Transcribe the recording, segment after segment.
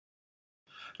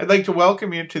I'd like to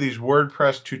welcome you to these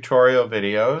WordPress tutorial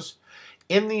videos.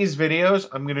 In these videos,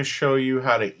 I'm going to show you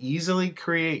how to easily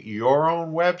create your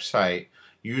own website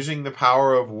using the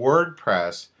power of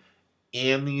WordPress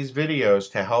and these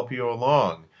videos to help you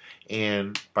along.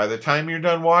 And by the time you're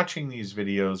done watching these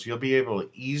videos, you'll be able to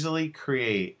easily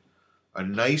create a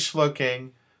nice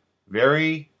looking,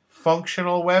 very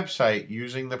functional website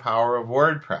using the power of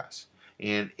WordPress.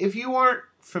 And if you aren't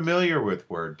familiar with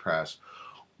WordPress,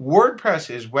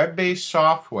 WordPress is web-based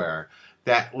software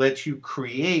that lets you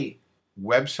create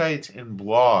websites and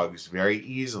blogs very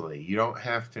easily. You don't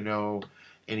have to know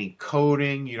any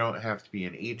coding. You don't have to be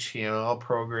an HTML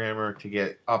programmer to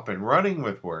get up and running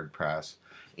with WordPress.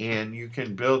 And you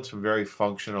can build some very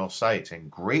functional sites and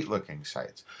great looking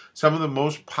sites. Some of the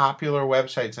most popular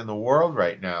websites in the world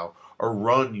right now are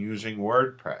run using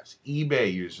WordPress.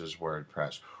 eBay uses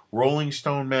WordPress. Rolling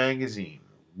Stone magazine,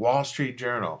 Wall Street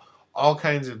Journal, all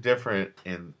kinds of different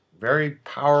and very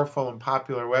powerful and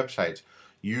popular websites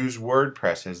use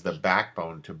WordPress as the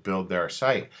backbone to build their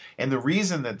site. And the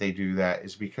reason that they do that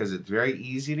is because it's very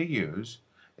easy to use,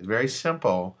 it's very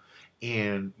simple,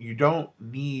 and you don't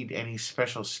need any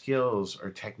special skills or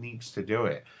techniques to do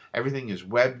it. Everything is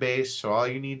web-based, so all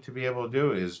you need to be able to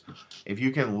do is, if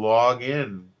you can log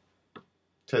in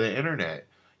to the internet,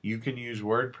 you can use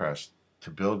WordPress to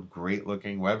build great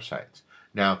looking websites.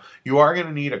 Now, you are going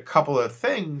to need a couple of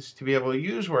things to be able to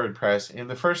use WordPress, and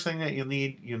the first thing that you'll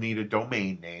need a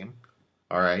domain name.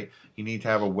 All right, you need to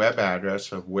have a web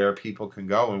address of where people can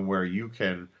go and where you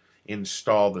can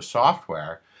install the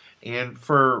software. And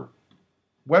for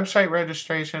website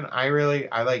registration, I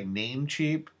like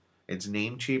Namecheap. It's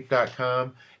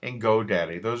namecheap.com and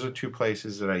GoDaddy. Those are two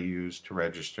places that I use to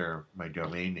register my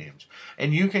domain names.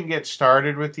 And you can get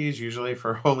started with these usually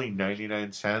for only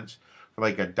 99 cents for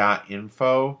like a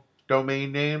 .info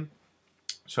domain name.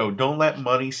 So don't let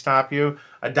money stop you.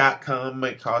 A .com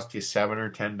might cost you $7 or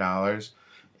 $10.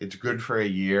 It's good for a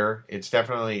year. It's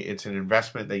an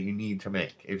investment that you need to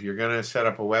make. If you're going to set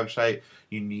up a website,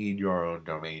 you need your own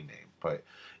domain name. But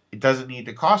it doesn't need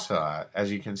to cost a lot.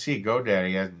 As you can see,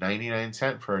 GoDaddy has 99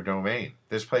 cents for a domain.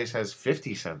 This place has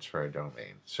 50 cents for a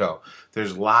domain. So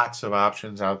there's lots of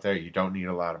options out there. You don't need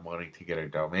a lot of money to get a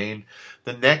domain.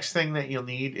 The next thing that you'll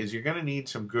need is you're going to need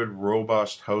some good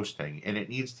robust hosting, and it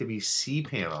needs to be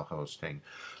cPanel hosting.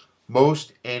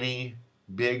 Most any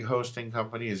big hosting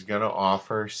company is going to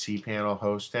offer cPanel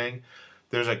hosting.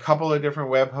 There's a couple of different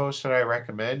web hosts that I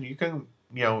recommend. You can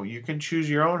choose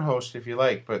your own host if you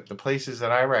like, but the places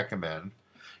that I recommend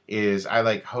is I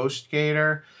like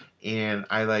HostGator and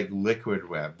I like Liquid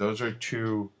Web. Those are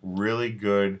two really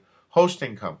good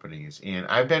hosting companies, and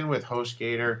I've been with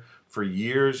HostGator for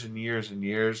years and years and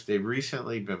years. They've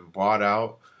recently been bought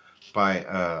out by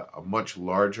a much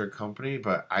larger company,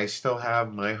 but I still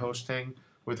have my hosting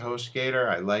with HostGator.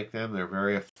 I like them. They're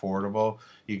very affordable.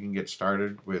 You can get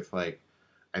started with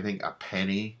I think a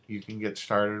penny you can get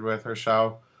started with or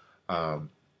so.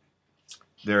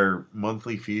 Their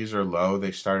monthly fees are low.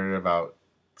 They start at about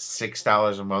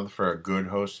 $6 a month for a good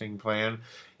hosting plan.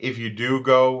 If you do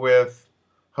go with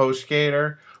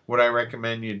HostGator, what I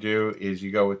recommend you do is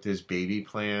you go with this baby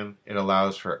plan. It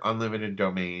allows for unlimited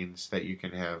domains that you can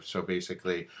have. So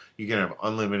basically, you can have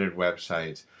unlimited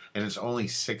websites, and it's only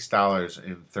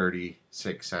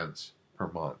 $6.36 per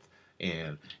month.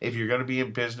 And if you're going to be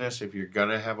in business, if you're going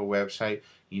to have a website,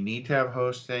 you need to have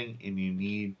hosting and you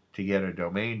need to get a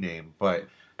domain name. But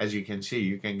as you can see,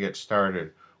 you can get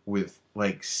started with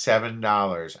like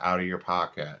 $7 out of your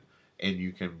pocket, and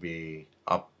you can be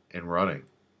up and running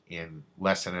in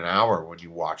less than an hour when you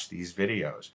watch these videos.